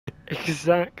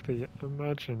Exactly.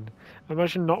 Imagine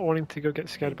not wanting to go get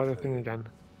scared by the thing again.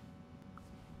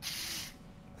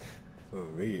 For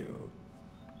real.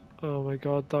 Oh my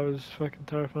god, that was fucking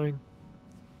terrifying.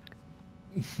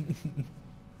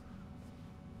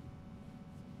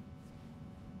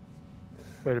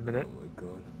 Wait a minute. Oh my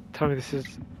god. Tell me this is...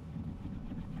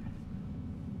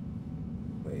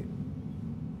 Wait.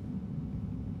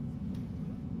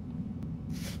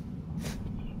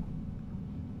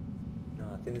 No,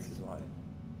 I think this is right.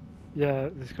 Yeah,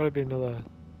 there's gotta be another...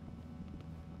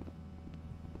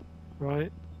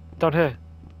 Right? Down here,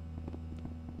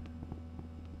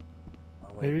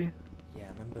 Oh wait. maybe? Yeah,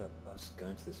 I remember us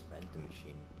going to this vending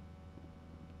machine.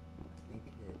 I think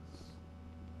it's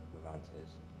around here.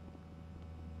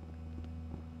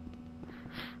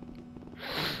 I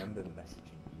remember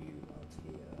messaging you out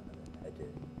here and then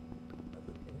heading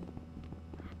over here.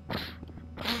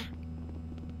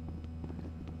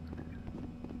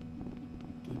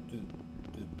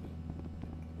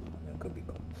 I mean, I could be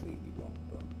completely wrong,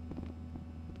 but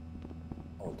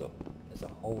hold up. There's a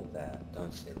hole there.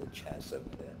 Don't say the chest over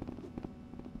there.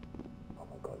 Oh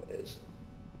my god, it is.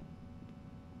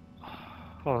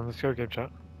 Hold on, let's go game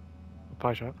chat.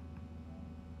 Pie chat.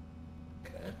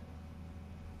 Okay.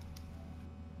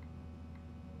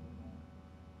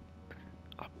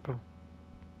 Oh, boom.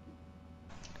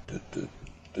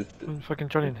 Where's fucking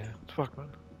Johnny in here? What the fuck, man?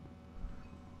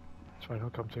 It's fine, he'll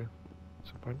come too. At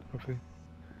some point, hopefully.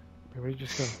 Wait, where did you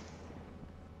just go?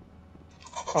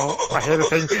 Oh, I hear the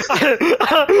thing!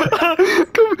 Come!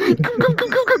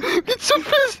 It's so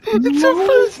fast! It's so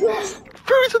fast!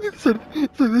 Bro, it's on the other side!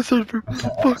 It's on the other side, bro!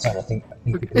 Fuck! I think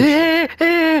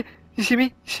Hey! You see me?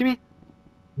 You see me?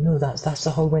 No, that's the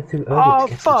whole way through earlier Oh,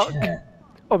 to get fuck! to the chair.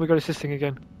 Oh my god, it's this thing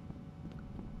again.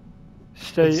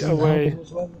 Stay It's in away. Albion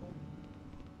as well.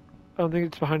 I don't think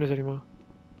it's behind us anymore.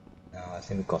 No, I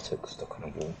think we got it stuck on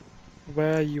a wall.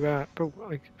 Where are you at? Bro,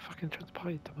 like, fucking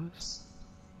transpire, dumbass.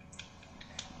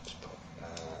 Just put,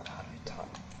 how do you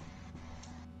type?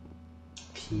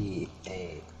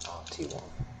 P-A-R-T-Y.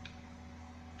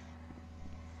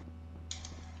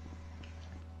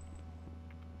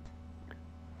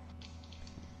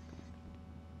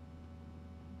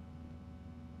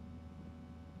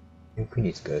 I think we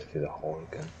need to go through the hole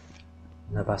again.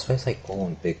 No, but I suppose like all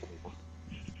in big.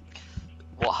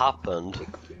 What happened?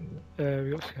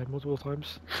 We got scared multiple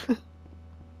times.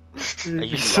 Are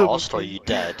you lost or are you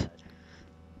dead?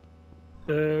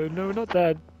 No, not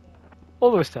dead.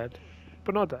 Almost dead,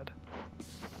 but not dead.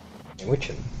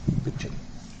 Which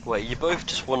Wait, you're both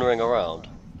just wandering around?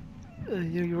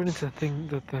 You run into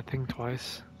the thing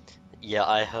twice. Yeah,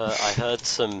 I heard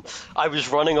some. I was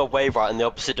running away right in the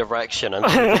opposite direction and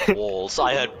through the walls.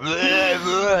 I heard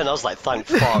and I was like, thank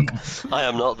fuck, I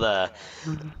am not there.